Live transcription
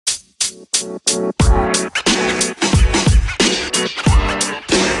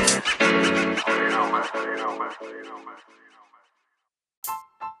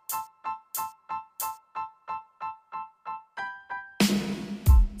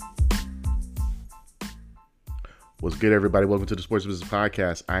What's good, everybody? Welcome to the Sports Business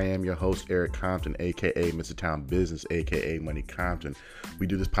Podcast. I am your host, Eric Compton, a.k.a. Mr. Town Business, a.k.a. Money Compton. We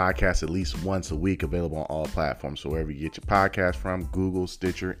do this podcast at least once a week, available on all platforms. So wherever you get your podcast from, Google,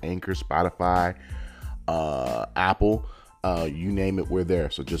 Stitcher, Anchor, Spotify, Apple, you name it, we're there.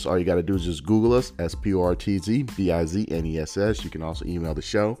 So just all you got to do is just Google us, SPORTZBIZNESS. You can also email the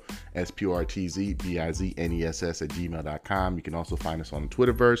show, SPORTZBIZNESS@gmail.com. You can also find us on the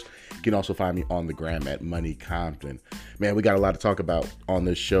Twitterverse. You can also find me on the gram at Money Compton. Man, we got a lot to talk about on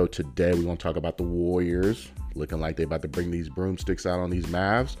this show today. We're going to talk about the Warriors, looking like they're about to bring these broomsticks out on these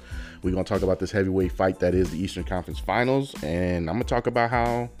Mavs. We're going to talk about this heavyweight fight that is the Eastern Conference Finals. And I'm going to talk about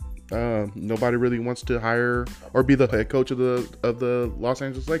how nobody really wants to hire or be the head coach of the Los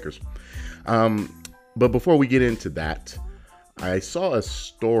Angeles Lakers. But before we get into that, I saw a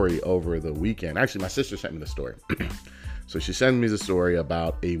story over the weekend. Actually, my sister sent me the story. So she sent me the story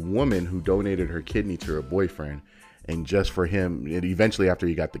about a woman who donated her kidney to her boyfriend. And just for him, eventually after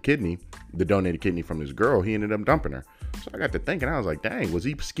he got the donated kidney from his girl, he ended up dumping her. So I got to thinking, I was like, dang, was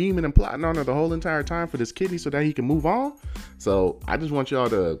he scheming and plotting on her the whole entire time for this kidney so that he can move on? So I just want y'all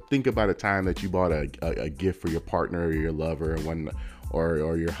to think about a time that you bought a gift for your partner or your lover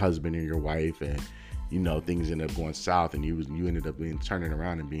or your husband or your wife, and things ended up going south, and you ended up turning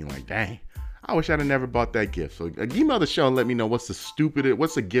around and being like, dang, I wish I'd have never bought that gift. So email the show and let me know what's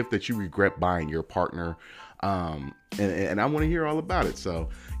the gift that you regret buying your partner. And I want to hear all about it. So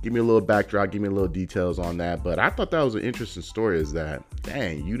give me a little backdrop, give me a little details on that. But I thought that was an interesting story, is that,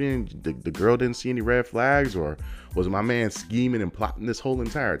 dang, the girl didn't see any red flags, or was my man scheming and plotting this whole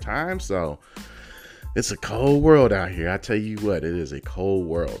entire time? So it's a cold world out here. I tell you what, it is a cold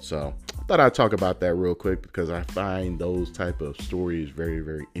world. So I thought I'd talk about that real quick, because I find those type of stories very,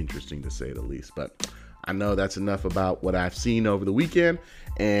 very interesting, to say the least. But I know that's enough about what I've seen over the weekend.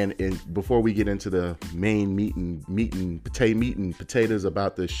 And before we get into the main meat and potatoes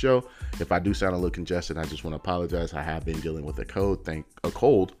about this show, if I do sound a little congested, I just want to apologize. I have been dealing with a cold. Thank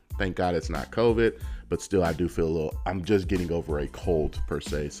God it's not COVID, but still I do feel I'm just getting over a cold per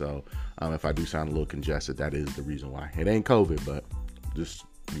se. So if I do sound a little congested, that is the reason why. It ain't COVID, but just,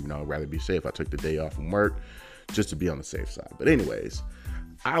 I'd rather be safe. I took the day off from work just to be on the safe side. But anyways,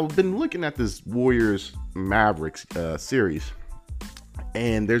 I've been looking at this Warriors Mavericks series,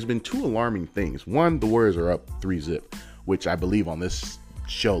 and there's been two alarming things. One, the Warriors are up 3-0, which I believe on this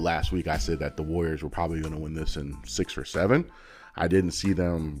show last week I said that the Warriors were probably going to win this in 6 or 7. I didn't see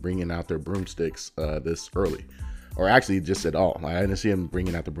them bringing out their broomsticks this early, or actually just at all. I didn't see them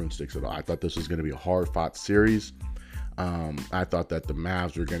bringing out the broomsticks at all. I thought this was going to be a hard-fought series. I thought that the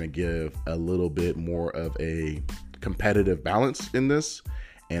Mavs were going to give a little bit more of a competitive balance in this,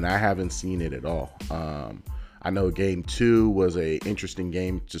 and I haven't seen it at all. I know game 2 was a interesting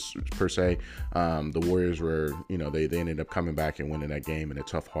game, just per se. The Warriors were, they ended up coming back and winning that game in a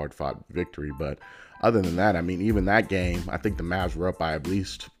tough, hard-fought victory. But other than that, I mean, even that game, I think the Mavs were up by at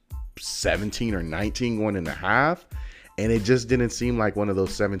least 17 or 19 going in the half, and it just didn't seem like one of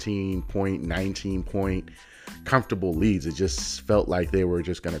those 17-point, 19-point comfortable leads. It just felt like they were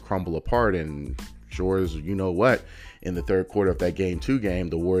just going to crumble apart. And sure as in the third quarter of that game 2 game,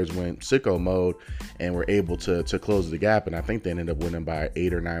 the Warriors went sicko mode and were able to close the gap. And I think they ended up winning by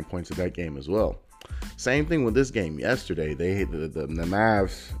 8 or 9 points of that game as well. Same thing with this game yesterday. The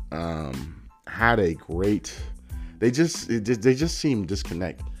Mavs had a great. They just seemed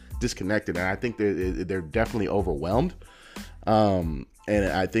disconnected, and I think they're definitely overwhelmed. And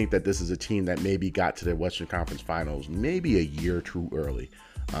I think that this is a team that maybe got to the Western Conference Finals maybe a year too early.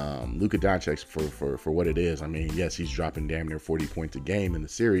 Luka Doncic, for what it is, I mean, yes, he's dropping damn near 40 points a game in the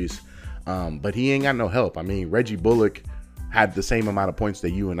series, but he ain't got no help. I mean, Reggie Bullock had the same amount of points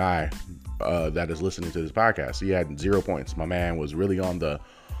that you and I that is listening to this podcast. He had 0 points. My man was really on the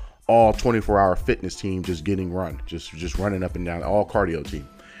all 24-hour fitness team, just getting run, just running up and down, all cardio team,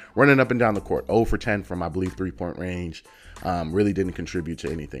 running up and down the court, 0 for 10 from, I believe, 3-point range. Really didn't contribute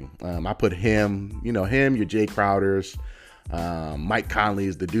to anything. I put him, your Jay Crowders, Mike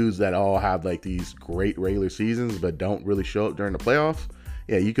Conley's, the dudes that all have like these great regular seasons but don't really show up during the playoffs.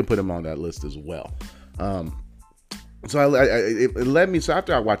 Yeah, you can put him on that list as well. So it led me. So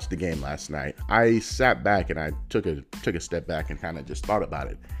after I watched the game last night, I sat back and I took a step back and kind of just thought about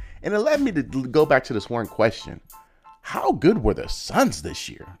it, and it led me to go back to this one question: how good were the Suns this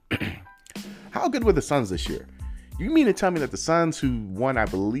year? How good were the Suns this year? You mean to tell me that the Suns, who won, I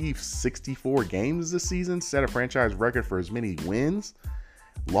believe, 64 games this season, set a franchise record for as many wins,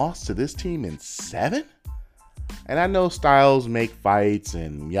 lost to this team in 7? And I know styles make fights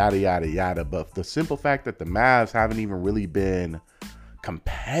and yada, yada, yada, but the simple fact that the Mavs haven't even really been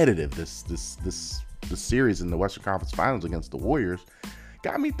competitive this series in the Western Conference Finals against the Warriors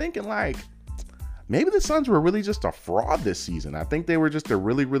got me thinking, like, maybe the Suns were really just a fraud this season. I think they were just a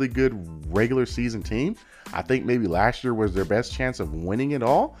really, really good regular season team. I think maybe last year was their best chance of winning it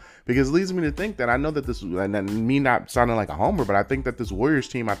all, because it leads me to think that I know that this, and me not sounding like a homer, but I think that this Warriors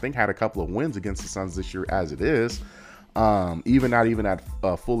team, I think, had a couple of wins against the Suns this year as it is, even at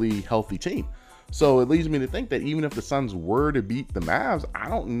a fully healthy team. So it leads me to think that even if the Suns were to beat the Mavs, I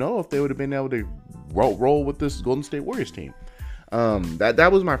don't know if they would have been able to roll with this Golden State Warriors team. That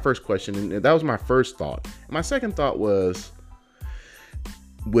was my first question, and that was my first thought. And my second thought was,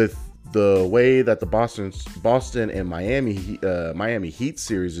 with the way that the Boston and Miami Heat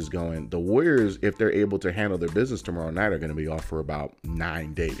series is going, the Warriors, if they're able to handle their business tomorrow night, are going to be off for about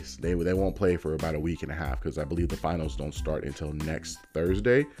 9 days. They won't play for about a week and a half, because I believe the finals don't start until next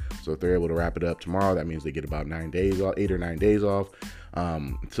Thursday. So if they're able to wrap it up tomorrow, that means they get about 9 days off, 8 or 9 days off.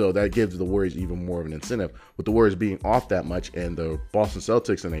 So that gives the Warriors even more of an incentive. With the Warriors being off that much, and the Boston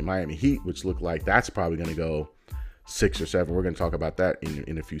Celtics and the Miami Heat, which look like that's probably going to go 6 or 7. We're going to talk about that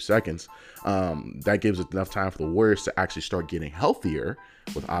in a few seconds. That gives it enough time for the Warriors to actually start getting healthier,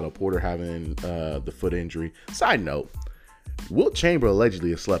 with Otto Porter having the foot injury. Side note, Wilt Chamberlain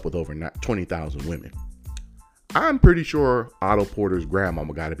allegedly has slept with over 20,000 women. I'm pretty sure Otto Porter's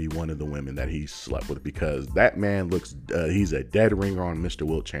grandmama got to be one of the women that he slept with, because that man looks, he's a dead ringer on Mr.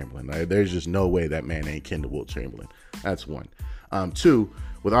 Wilt Chamberlain. There's just no way that man ain't kin to Wilt Chamberlain. That's one. 2,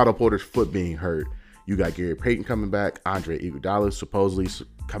 with Otto Porter's foot being hurt, you got Gary Payton coming back, Andre Iguodala supposedly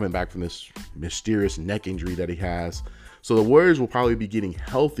coming back from this mysterious neck injury that he has. So the Warriors will probably be getting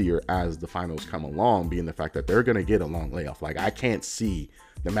healthier as the finals come along, being the fact that they're going to get a long layoff. Like, I can't see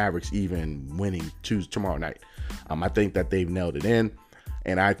the Mavericks even winning tomorrow night. I think that they've nailed it in,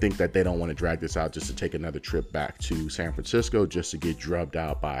 and I think that they don't want to drag this out just to take another trip back to San Francisco just to get drubbed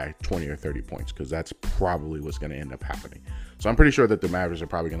out by 20 or 30 points, because that's probably what's going to end up happening. So I'm pretty sure that the Mavericks are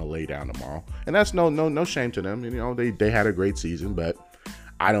probably going to lay down tomorrow, and that's no shame to them. You know, they had a great season, but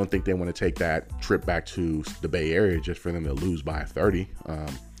I don't think they want to take that trip back to the Bay Area just for them to lose by 30.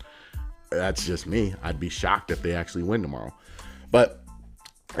 That's just me. I'd be shocked if they actually win tomorrow. But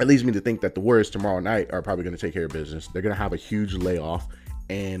it leads me to think that the Warriors tomorrow night are probably going to take care of business. They're going to have a huge layoff.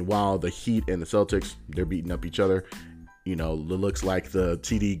 And while the Heat and the Celtics, they're beating up each other, you know, it looks like the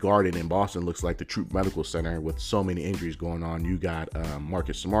TD Garden in Boston looks like the Troop Medical Center with so many injuries going on. You got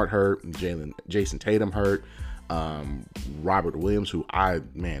Marcus Smart hurt, Jason Tatum hurt, Robert Williams, who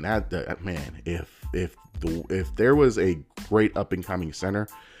if there was a great up and coming center,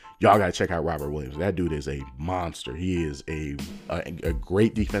 y'all got to check out Robert Williams. That dude is a monster. He is a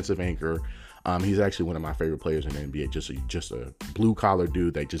great defensive anchor. He's actually one of my favorite players in the NBA. Just a blue collar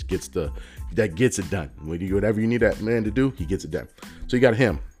dude that just gets it done. Whatever you need that man to do, he gets it done. So you got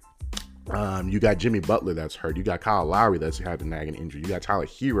him. You got Jimmy Butler that's hurt. You got Kyle Lowry that's had a nagging injury. You got Tyler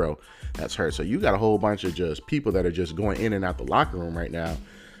Hero that's hurt. So you got a whole bunch of just people that are just going in and out the locker room right now,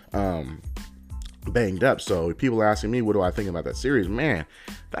 banged up. So people are asking me, what do I think about that series? Man,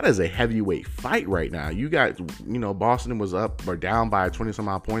 that is a heavyweight fight right now. You got, Boston was up or down by 20 some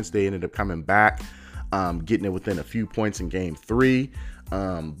odd points. They ended up coming back, getting it within a few points in game 3.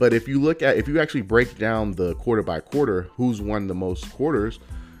 But if you actually break down the quarter by quarter, who's won the most quarters,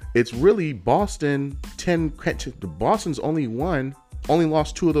 it's really Boston. Boston's only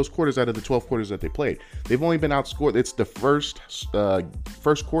lost 2 of those quarters out of the 12 quarters that they played. They've only been outscored. It's the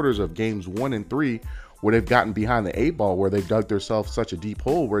first quarters of games 1 and 3 where they've gotten behind the 8 ball, where they've dug themselves such a deep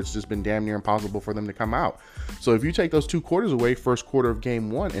hole where it's just been damn near impossible for them to come out. So if you take those 2 quarters away, first quarter of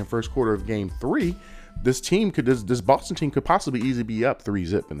game 1 and first quarter of game 3, this Boston team could possibly easily be up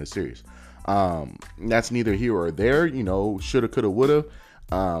 3-0 in this series. That's neither here or there. Shoulda, coulda, woulda.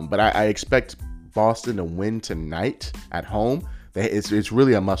 But I expect Boston to win tonight at home. It's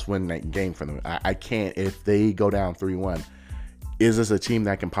really a must-win game for them. I can't, if they go down 3-1, is this a team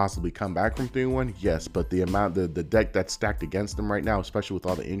that can possibly come back from 3-1? Yes, but the deck that's stacked against them right now, especially with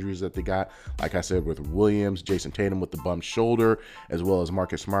all the injuries that they got, like I said, with Williams, Jason Tatum with the bum shoulder, as well as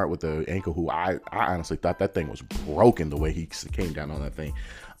Marcus Smart with the ankle, who I honestly thought that thing was broken the way he came down on that thing.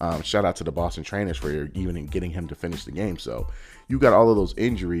 Shout out to the Boston trainers for even getting him to finish the game. So you got all of those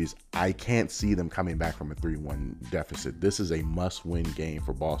injuries. I can't see them coming back from a 3-1 deficit. This is a must-win game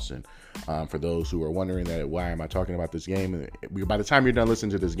for Boston. For those who are wondering that, why am I talking about this game? By the time you're done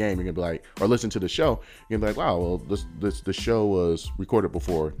listening to this game, you're gonna be like, or listen to the show, you're gonna be like, wow, well, the show was recorded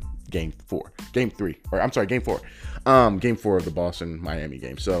before game 4, game 3, or I'm sorry, game 4, game 4 of the Boston Miami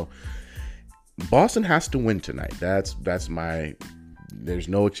game. So Boston has to win tonight. That's my. There's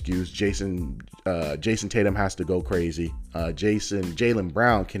no excuse. Jason Tatum has to go crazy. Jaylen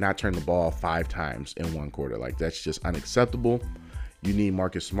Brown cannot turn the ball 5 times in 1 quarter. Like, that's just unacceptable. You need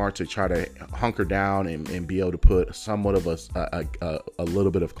Marcus Smart to try to hunker down and be able to put somewhat of a little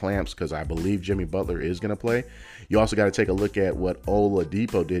bit of clamps, because I believe Jimmy Butler is going to play. You also got to take a look at what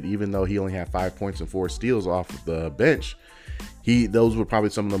Oladipo did. Even though he only had 5 points and 4 steals off the bench, those were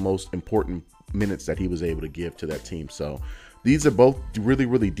probably some of the most important minutes that he was able to give to that team. So these are both really,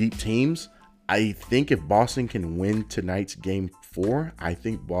 really deep teams. I think if Boston can win tonight's game 4, I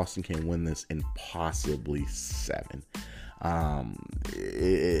think Boston can win this in possibly 7.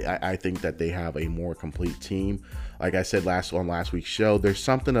 I think that they have a more complete team. Like I said on last week's show, there's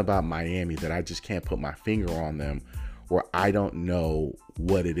something about Miami that I just can't put my finger on them, where I don't know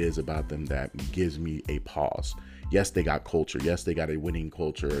what it is about them that gives me a pause. Yes, they got culture. Yes, they got a winning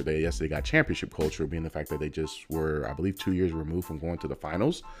culture. Yes, they got championship culture, being the fact that they just were, I believe, 2 years removed from going to the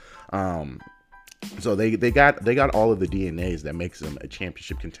finals. So they got all of the DNAs that makes them a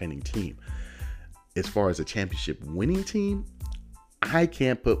championship contending team. As far as a championship winning team, I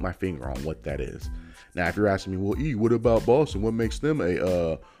can't put my finger on what that is. Now, if you're asking me, well, what about Boston? What makes them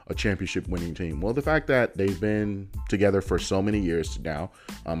a championship winning team? Well, the fact that they've been together for so many years now.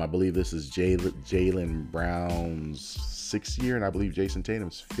 I believe this is Jaylen Brown's 6th year, and I believe Jason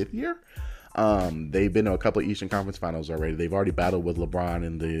Tatum's 5th year. They've been to a couple of Eastern Conference Finals already. They've already battled with LeBron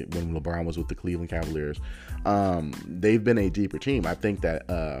when LeBron was with the Cleveland Cavaliers. They've been a deeper team. I think that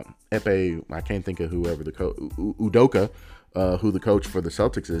I can't think of whoever the Udoka, who the coach for the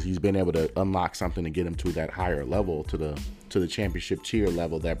Celtics is. He's been able to unlock something to get him to that higher level, to the championship tier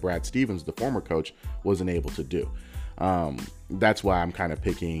level that Brad Stevens, the former coach, wasn't able to do. That's why I'm kind of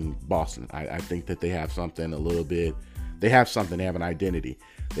picking Boston. I think that they have something a little bit. They have something. They have an identity.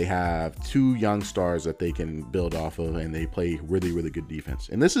 They have 2 young stars that they can build off of, and they play really, really good defense.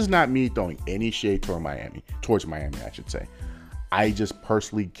 And this is not me throwing any shade towards Miami, I should say. I just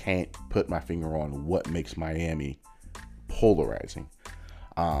personally can't put my finger on what makes Miami polarizing.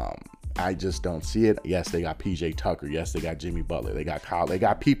 I just don't see it. Yes, they got PJ Tucker. Yes, they got Jimmy Butler. They got Kyle. They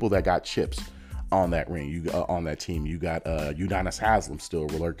got people that got chips on that ring. On that team. You got Udonis Haslem still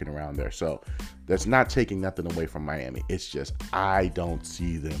lurking around there. So that's not taking nothing away from Miami. It's just I don't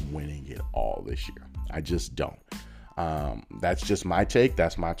see them winning it all this year. I just don't. That's just my take.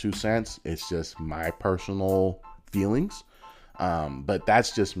 That's my 2 cents. It's just my personal feelings. But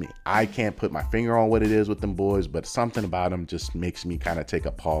that's just me. I can't put my finger on what it is with them boys, but something about them just makes me kind of take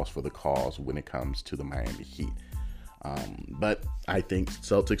a pause for the cause when it comes to the Miami Heat. But I think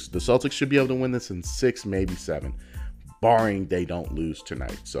the Celtics should be able to win this in 6, maybe 7, barring they don't lose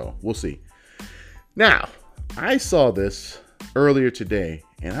tonight. So we'll see. Now, I saw this earlier today,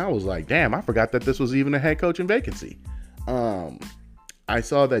 and I was like, damn, I forgot that this was even a head coaching vacancy. I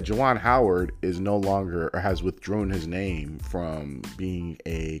saw that Juwan Howard is no longer, or has withdrawn his name from being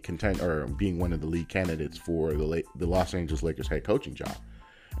a contender, or being one of the lead candidates for the Los Angeles Lakers head coaching job.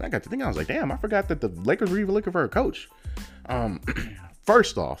 And I got to think, I was like, damn, I forgot that the Lakers were even looking for a coach.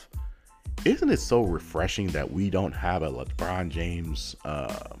 First off, isn't it so refreshing that we don't have a LeBron James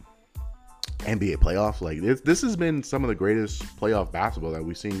NBA playoffs? Like, this has been some of the greatest playoff basketball that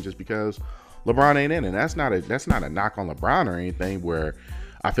we've seen, just because LeBron ain't in, and that's not a knock on LeBron or anything where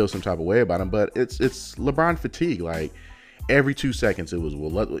I feel some type of way about him, but it's LeBron fatigue. Like, every 2 seconds it was,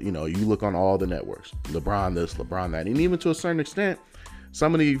 you look on all the networks, LeBron this, LeBron that, and even to a certain extent,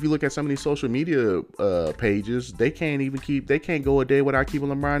 if you look at some of these social media pages, they can't go a day without keeping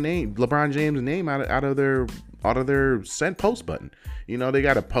LeBron James' name out of their send post button. They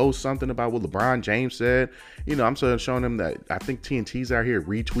got to post something about what LeBron James said. I'm sort of showing them that I think TNT's out here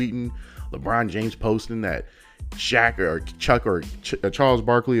retweeting LeBron James posting that Shaq or Chuck or Charles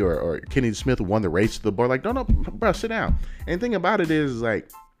Barkley or Kenny Smith won the race to the bar. Like, no, bro, sit down. And the thing about it is, like,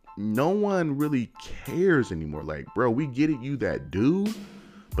 no one really cares anymore. Like, bro, we get it, you that dude,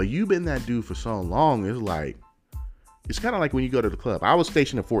 but you've been that dude for so long. It's like, it's kind of like when you go to the club. I was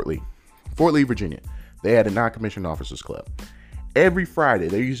stationed in Fort Lee, Virginia. They had a non-commissioned officers club. Every Friday,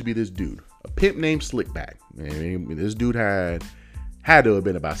 there used to be this dude, a pimp named Slickback. And this dude had to have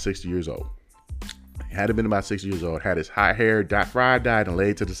been about 60 years old. Had to been about 6 years old, had his hot hair fried, dyed, and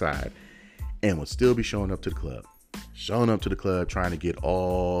laid to the side, and would still be showing up to the club. Showing up to the club trying to get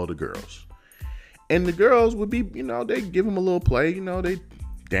all the girls. And the girls would be, they give him a little play, they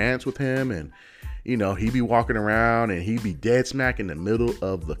dance with him, and, he'd be walking around and he'd be dead smack in the middle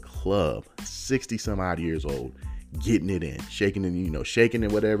of the club, 60 some odd years old, getting it in, shaking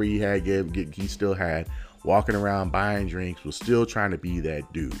it, whatever he had, he still had, walking around, buying drinks, was still trying to be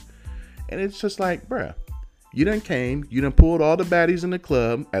that dude. And it's just like, bruh, you done pulled all the baddies in the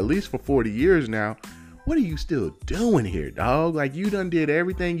club, at least for 40 years now. What are you still doing here, dog? Like, you done did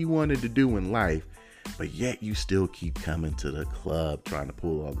everything you wanted to do in life, but yet you still keep coming to the club trying to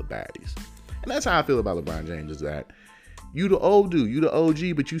pull all the baddies. And that's how I feel about LeBron James, is that you the old dude, you the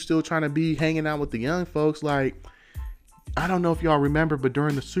OG, but you still trying to be hanging out with the young folks. Like, I don't know if y'all remember, but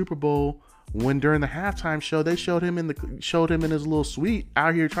during the Super Bowl, during the halftime show, they showed him in his little suite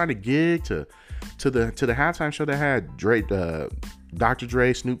out here trying to gig to the halftime show that had Drake, Dr.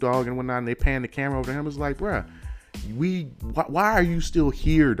 Dre, Snoop Dogg, and whatnot, and they panned the camera over him. It's like, bruh, why are you still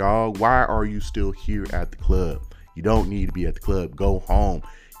here, dog? Why are you still here at the club? You don't need to be at the club. Go home.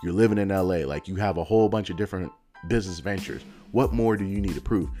 You're living in LA. Like, you have a whole bunch of different business ventures. What more do you need to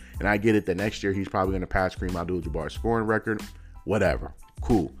prove? And I get it that next year he's probably going to pass Kareem Abdul-Jabbar's scoring record. Whatever.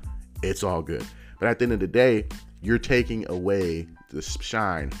 Cool. It's all good. But at the end of the day, you're taking away the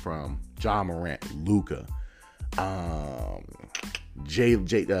shine from Ja Morant, Luka,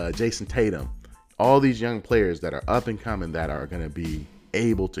 Jason Tatum, all these young players that are up and coming that are going to be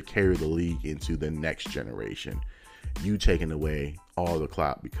able to carry the league into the next generation. You taking away all the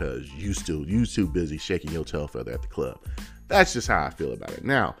clout because you too busy shaking your tail feather at the club. That's just how I feel about it.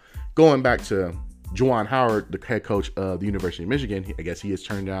 Now, going back to Juwan Howard, the head coach of the University of Michigan, I guess he has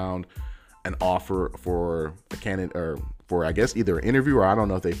turned down an offer for a candidate, or for, I guess, either an interview, or I don't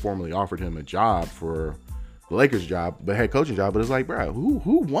know if they formally offered him a job for the Lakers job, but head coaching job. But it's like, bro,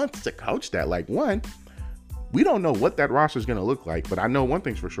 who wants to coach that? Like, one, we don't know what that roster is going to look like, but I know one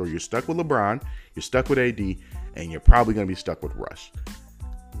thing's for sure. You're stuck with LeBron, you're stuck with AD, and you're probably going to be stuck with Russ.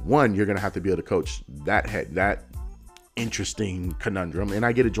 One, you're going to have to be able to coach that interesting conundrum. And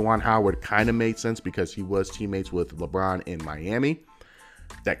I get it, Juwan Howard kind of made sense because he was teammates with LeBron in Miami.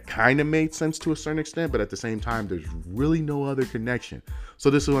 That kind of made sense to a certain extent, but at the same time, there's really no other connection. So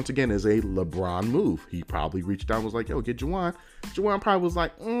this, once again, is a LeBron move. He probably reached out and was like, yo, get Juwan. Juwan probably was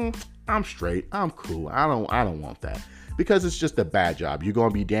like, I'm straight. I'm cool. I don't want that. Because it's just a bad job. You're going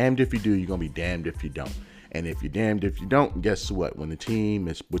to be damned if you do. You're going to be damned if you don't. And if you're damned if you don't, guess what? When the team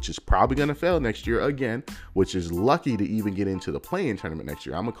which is probably going to fail next year again, which is lucky to even get into the play-in tournament next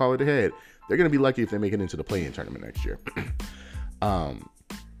year. I'm going to call it ahead. They're going to be lucky if they make it into the play-in tournament next year.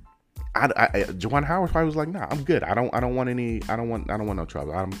 Juwan Howard probably was like, nah, I'm good. I don't want no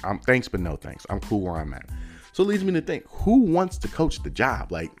trouble. I'm thanks, but no thanks. I'm cool where I'm at. So it leads me to think, who wants to coach the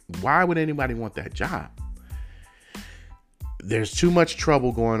job? Like, why would anybody want that job? There's too much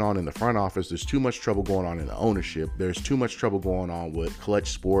trouble going on in the front office. There's too much trouble going on in the ownership. There's too much trouble going on with Clutch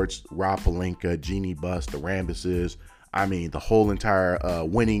Sports, Rob Pelinka, Jeannie Buss, the Rambuses. I mean, the whole entire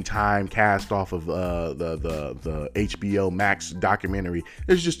Winning Time cast off of the HBO Max documentary.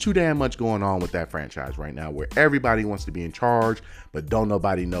 There's just too damn much going on with that franchise right now, where everybody wants to be in charge, but don't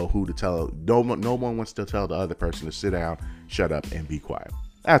nobody know who to tell. No one wants to tell the other person to sit down, shut up, and be quiet.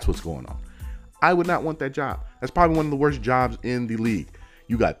 That's what's going on. I would not want that job. That's probably one of the worst jobs in the league.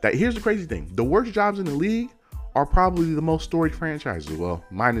 You got that. Here's the crazy thing. The worst jobs in the league are probably the most storied franchises. Well,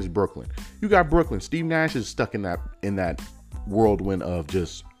 mine is Brooklyn. You got Brooklyn. Steve Nash is stuck in that whirlwind of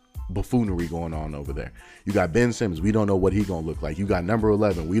just buffoonery going on over there. You got Ben Simmons. We don't know what he's going to look like. You got number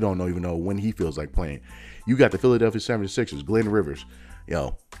 11. We don't even know when he feels like playing. You got the Philadelphia 76ers, Glenn Rivers.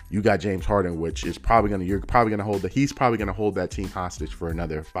 You got James Harden, which is he's probably going to hold that team hostage for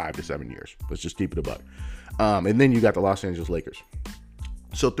another 5 to 7 years. Let's just keep it a buck. And then you got the Los Angeles Lakers.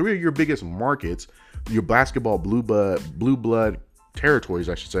 So three of your biggest markets, your basketball blue blood territories,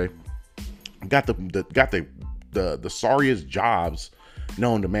 I should say, got the sorriest jobs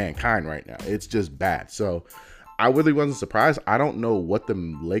known to mankind right now. It's just bad. So I really wasn't surprised. I don't know what the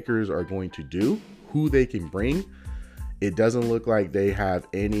Lakers are going to do, who they can bring. It doesn't look like they have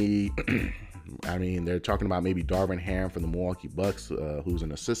any. I mean, they're talking about maybe Darvin Ham from the Milwaukee Bucks, who's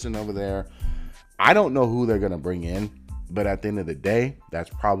an assistant over there. I don't know who they're going to bring in, but at the end of the day,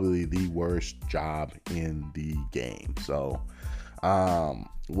 that's probably the worst job in the game. So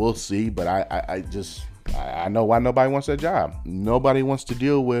we'll see. But I know why nobody wants that job. Nobody wants to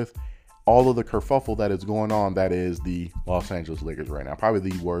deal with all of the kerfuffle that is going on. That is the Los Angeles Lakers right now. Probably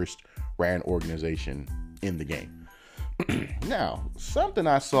the worst ran organization in the game. Now, something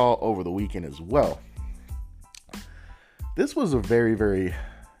I saw over the weekend as well. This was a very, very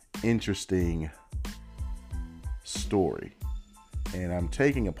interesting story. And I'm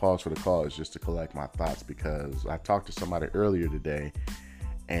taking a pause for the cause just to collect my thoughts, because I talked to somebody earlier today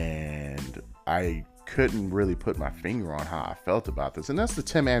and I couldn't really put my finger on how I felt about this. And that's the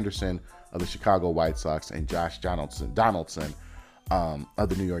Tim Anderson of the Chicago White Sox and Josh Donaldson of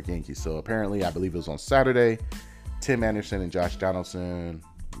the New York Yankees. So apparently, I believe it was on Saturday, Tim Anderson and Josh Donaldson,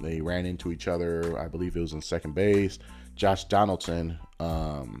 they ran into each other. I believe it was on second base. Josh Donaldson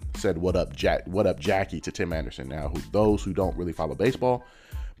said, "What up, Jackie?" to Tim Anderson. Now, those who don't really follow baseball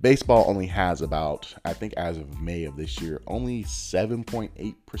only has about, I think as of May of this year, only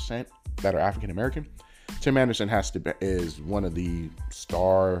 7.8% that are African American. Tim Anderson is one of the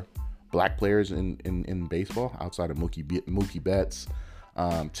star black players in baseball outside of Mookie Betts.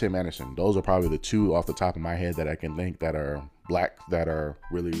 Tim Anderson. Those are probably the two off the top of my head that I can think that are black, that are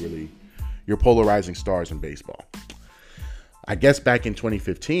really, really your polarizing stars in baseball. I guess back in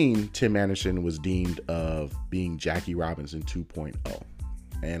 2015, Tim Anderson was deemed of being Jackie Robinson 2.0.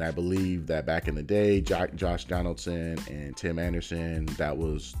 And I believe that back in the day, Josh Donaldson and Tim Anderson, that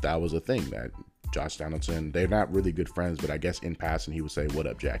was a thing. That Josh Donaldson, they're not really good friends, but I guess in passing, he would say, "What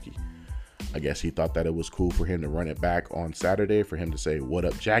up, Jackie?" I guess he thought that it was cool for him to run it back on Saturday, for him to say, "What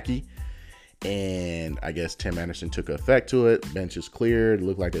up, Jackie?" And I guess Tim Anderson took effect to it. Benches cleared. It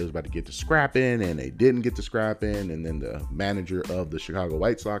looked like they was about to get to scrapping, and they didn't get to scrapping. And then the manager of the Chicago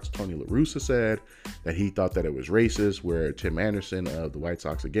White Sox, Tony La Russa, said that he thought that it was racist, where Tim Anderson of the White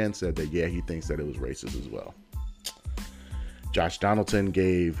Sox again said that, yeah, he thinks that it was racist as well. Josh Donaldson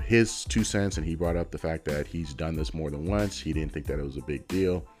gave his 2 cents, and he brought up the fact that he's done this more than once. He didn't think that it was a big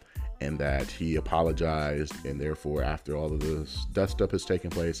deal, and that he apologized, and therefore, after all of this dust-up has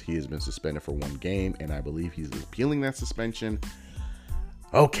taken place, he has been suspended for 1 game, and I believe he's appealing that suspension.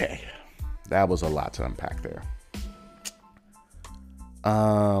 Okay, that was a lot to unpack there.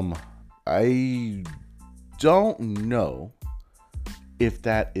 I don't know if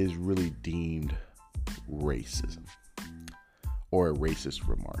that is really deemed racism or a racist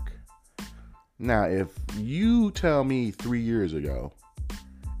remark. Now, if you tell me 3 years ago,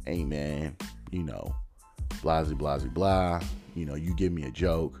 "Hey man, blah, blah, blah, you give me a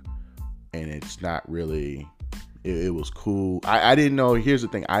joke and it's not really, it was cool." I didn't know, here's the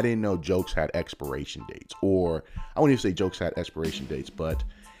thing, I didn't know jokes had expiration dates, or I wouldn't even say jokes had expiration dates, but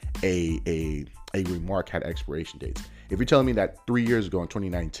a remark had expiration dates. If you're telling me that 3 years ago in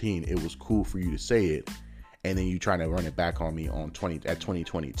 2019, it was cool for you to say it, and then you trying to run it back on me at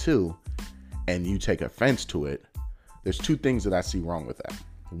 2022, and you take offense to it, there's 2 things that I see wrong with that.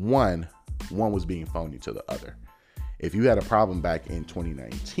 One was being phony to the other. If you had a problem back in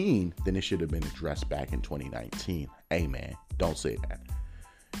 2019, then it should have been addressed back in 2019. Hey man, don't say that.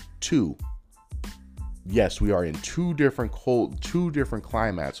 2, yes, we are in two different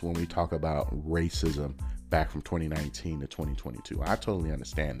climates when we talk about racism back from 2019 to 2022. I totally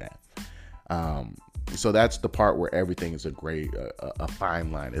understand that. So that's the part where everything is a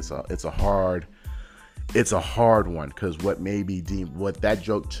fine line. It's a hard one, because what may be deemed, what that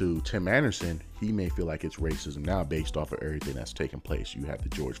joke to Tim Anderson, he may feel like it's racism now based off of everything that's taken place. You have the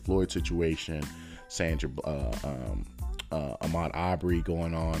George Floyd situation, Sandra, Ahmaud Arbery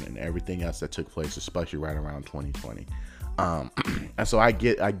going on, and everything else that took place, especially right around 2020. And so I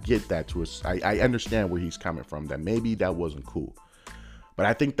get that to us. I understand where he's coming from, that maybe that wasn't cool. But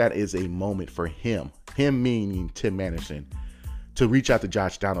I think that is a moment for him meaning Tim Anderson, to reach out to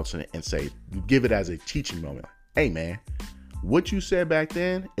Josh Donaldson and say, give it as a teaching moment. Hey man, what you said back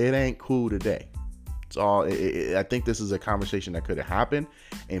then, it ain't cool today. It's all, I think this is a conversation that could have happened.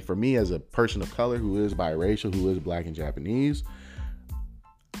 And for me, as a person of color who is biracial, who is Black and Japanese,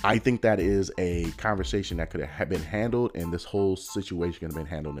 I think that is a conversation that could have been handled, and this whole situation could have been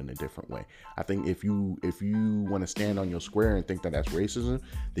handled in a different way. I think if you want to stand on your square and think that that's racism,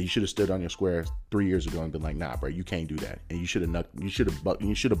 then you should have stood on your square 3 years ago and been like, nah, bro, you can't do that. And you should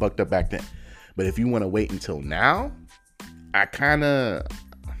have bucked up back then. But if you want to wait until now, I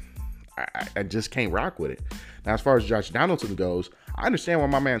just can't rock with it. Now, as far as Josh Donaldson goes, I understand where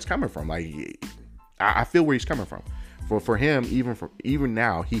my man's coming from. Like, I feel where he's coming from. For him, even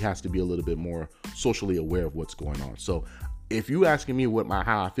now, he has to be a little bit more socially aware of what's going on. So if you asking me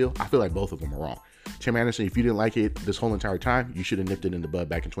how I feel like both of them are wrong. Tim Anderson, if you didn't like it this whole entire time, you should have nipped it in the bud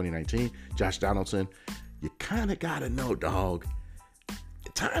back in 2019. Josh Donaldson, you kind of got to know, dog,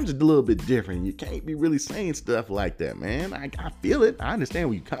 times are a little bit different. You can't be really saying stuff like that, man. I feel it. I understand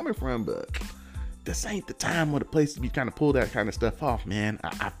where you're coming from, but this ain't the time or the place to be trying to pull that kind of stuff off, man.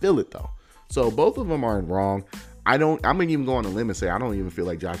 I feel it, though. So both of them aren't wrong. I'm gonna even go on a limb and say I don't even feel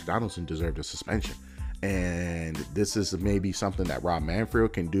like Josh Donaldson deserved a suspension. And this is maybe something that Rob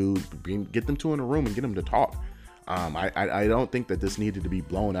Manfred can do, get them two in a room and get them to talk. I don't think that this needed to be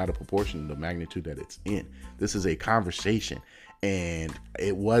blown out of proportion to the magnitude that it's in. This is a conversation, and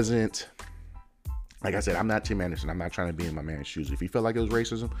it wasn't, like I said, I'm not Tim Anderson. I'm not trying to be in my man's shoes. If he felt like it was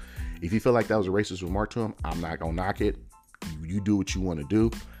racism, if he felt like that was a racist remark to him, I'm not going to knock it. You do what you want to do.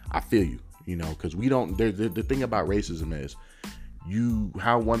 I feel you, because we don't, the thing about racism is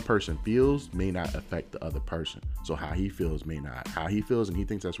how one person feels may not affect the other person. So how he feels may not. How he feels and he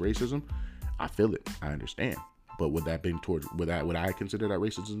thinks that's racism, I feel it. I understand. But would I consider that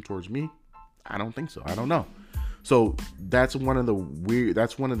racism towards me? I don't think so. I don't know. So that's one of the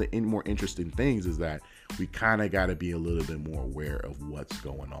more interesting things, is that we kind of got to be a little bit more aware of what's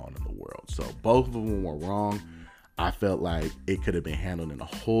going on in the world. So both of them were wrong. I felt like it could have been handled in a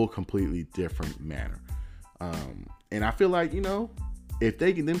whole completely different manner. And I feel like, if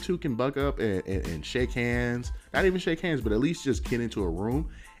them two can buck up and shake hands, not even shake hands, but at least just get into a room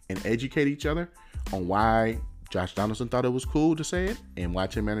and educate each other on why Josh Donaldson thought it was cool to say it and why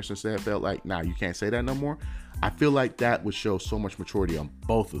Tim Anderson felt like, nah, you can't say that no more. I feel like that would show so much maturity on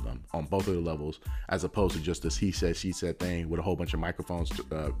both of them, on both of the levels, as opposed to just this he said, she said thing with a whole bunch of microphones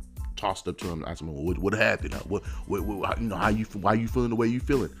tossed up to him. I said, well, what happened? Why you feeling the way you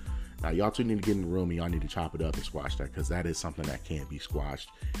feeling? Now, y'all two need to get in the room and y'all need to chop it up and squash that, because that is something that can't be squashed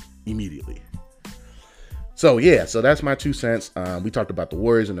immediately. So, yeah, that's my 2 cents. We talked about the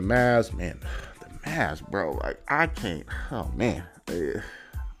Warriors and the Mavs. Man, the Mavs, bro, like, I can't. Oh, man. It's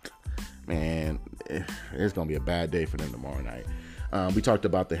going to be a bad day for them tomorrow night. We talked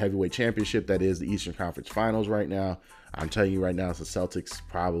about the heavyweight championship that is the Eastern Conference Finals right now. I'm telling you right now, it's the Celtics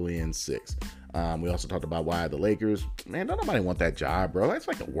probably in 6. We also talked about why the Lakers, man, don't nobody want that job, bro. That's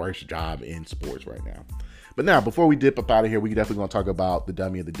like the worst job in sports right now. But now, before we dip up out of here, we definitely going to talk about the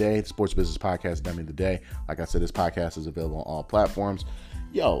Dummy of the Day, the Sports Business Podcast Dummy of the Day. Like I said, this podcast is available on all platforms.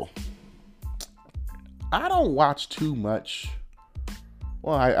 Yo, I don't watch too much.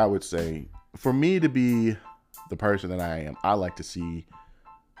 Well, I would say, for me to be the person that I am, I like to see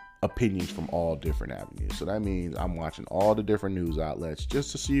opinions from all different avenues. So that means I'm watching all the different news outlets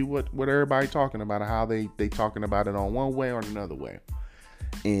just to see what everybody talking about and how they talking about it on one way or another way.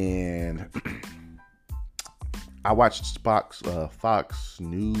 And I watched Fox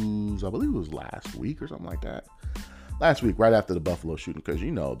News, I believe it was last week or something like that. Last week, right after the Buffalo shooting, because,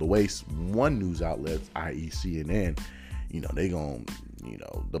 the way one news outlet, i.e. CNN, they gon',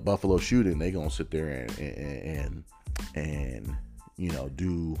 the Buffalo shooting, they gonna sit there and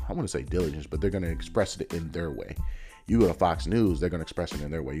do, I want to say diligence, but they're going to express it in their way. You go to Fox News, they're going to express it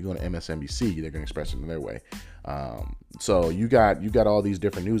in their way. You go to MSNBC, they're going to express it in their way. So you got all these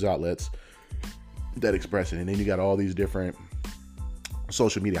different news outlets that express it, and then you got all these different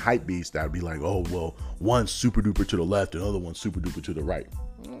social media hype beasts that would be like, oh, well, one's super duper to the left, and the other one's super duper to the right.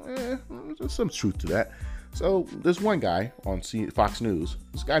 There's some truth to that. So there's one guy on Fox News,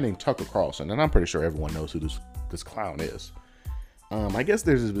 this guy named Tucker Carlson, and I'm pretty sure everyone knows who this clown is. I guess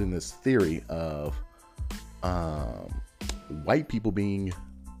there's been this theory of white people being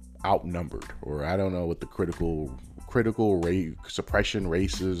outnumbered, or I don't know what the critical suppression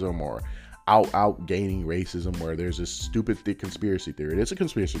racism, or outgaining racism, where there's this stupid conspiracy theory. It's a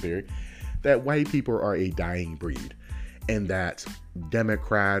conspiracy theory that white people are a dying breed, and that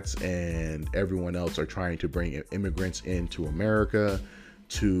Democrats and everyone else are trying to bring immigrants into America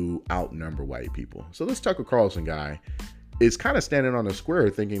to outnumber white people. So this Tucker Carlson guy is kind of standing on the square,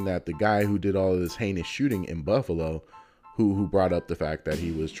 thinking that the guy who did all of this heinous shooting in Buffalo, who brought up the fact that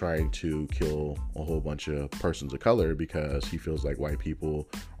he was trying to kill a whole bunch of persons of color because he feels like white people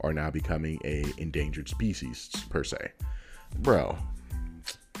are now becoming a endangered species per se. Bro,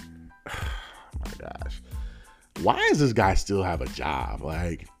 my gosh, why does this guy still have a job?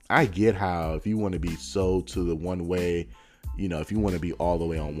 Like, I get how if you want to be so to the one way, if you want to be all the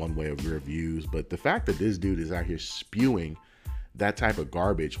way on one way of your views, but the fact that this dude is out here spewing that type of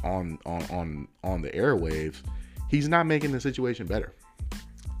garbage on the airwaves, he's not making the situation better.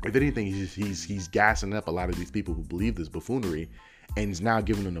 If anything, he's gassing up a lot of these people who believe this buffoonery, and he's now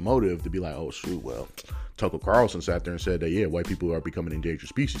giving them the motive to be like, oh shoot, well, Tucker Carlson sat there and said that, yeah, white people are becoming an endangered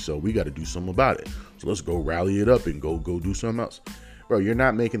species, so we got to do something about it. So let's go rally it up and go do something else. Bro, you're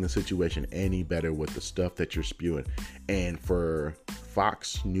not making the situation any better with the stuff that you're spewing. And for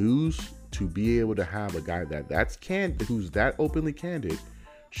Fox News to be able to have a guy who's that openly candid,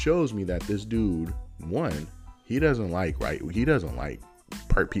 shows me that this dude, one, he doesn't like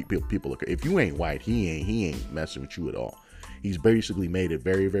people. If you ain't white, he ain't messing with you at all. He's basically made it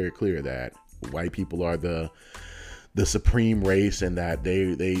very, very clear that white people are the supreme race, and that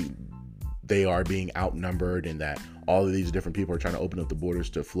they are being outnumbered and that all of these different people are trying to open up the borders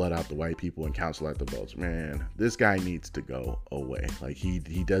to flood out the white people and cancel out the votes. Man, this guy needs to go away. Like he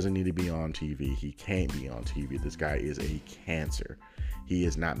doesn't need to be on TV. He can't be on TV. This guy is a cancer. He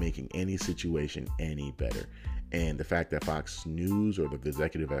is not making any situation any better. And the fact that Fox News or the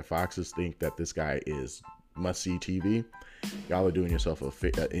executive at Fox's think that this guy is must-see TV, y'all are doing yourself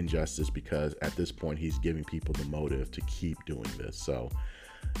an injustice, because at this point he's giving people the motive to keep doing this. So,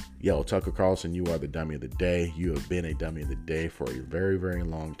 yo, Tucker Carlson, you are the dummy of the day. You have been a dummy of the day for a very, very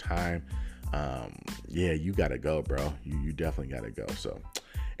long time. Yeah, you gotta go, bro. You definitely gotta go. So,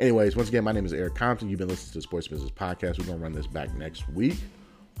 anyways, once again, my name is Eric Compton. You've been listening to the Sports Business Podcast. We're gonna run this back next week.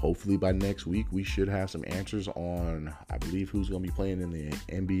 Hopefully by next week, we should have some answers on, I believe, who's going to be playing in the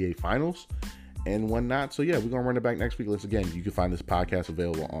NBA Finals and whatnot. So, yeah, we're going to run it back next week. Once again, you can find this podcast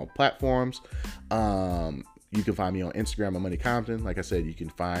available on platforms. You can find me on Instagram at Money Compton. Like I said, you can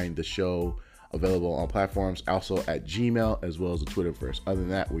find the show available on platforms, also at Gmail, as well as the Twitterverse. Other than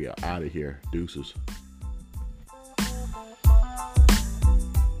that, we are out of here. Deuces.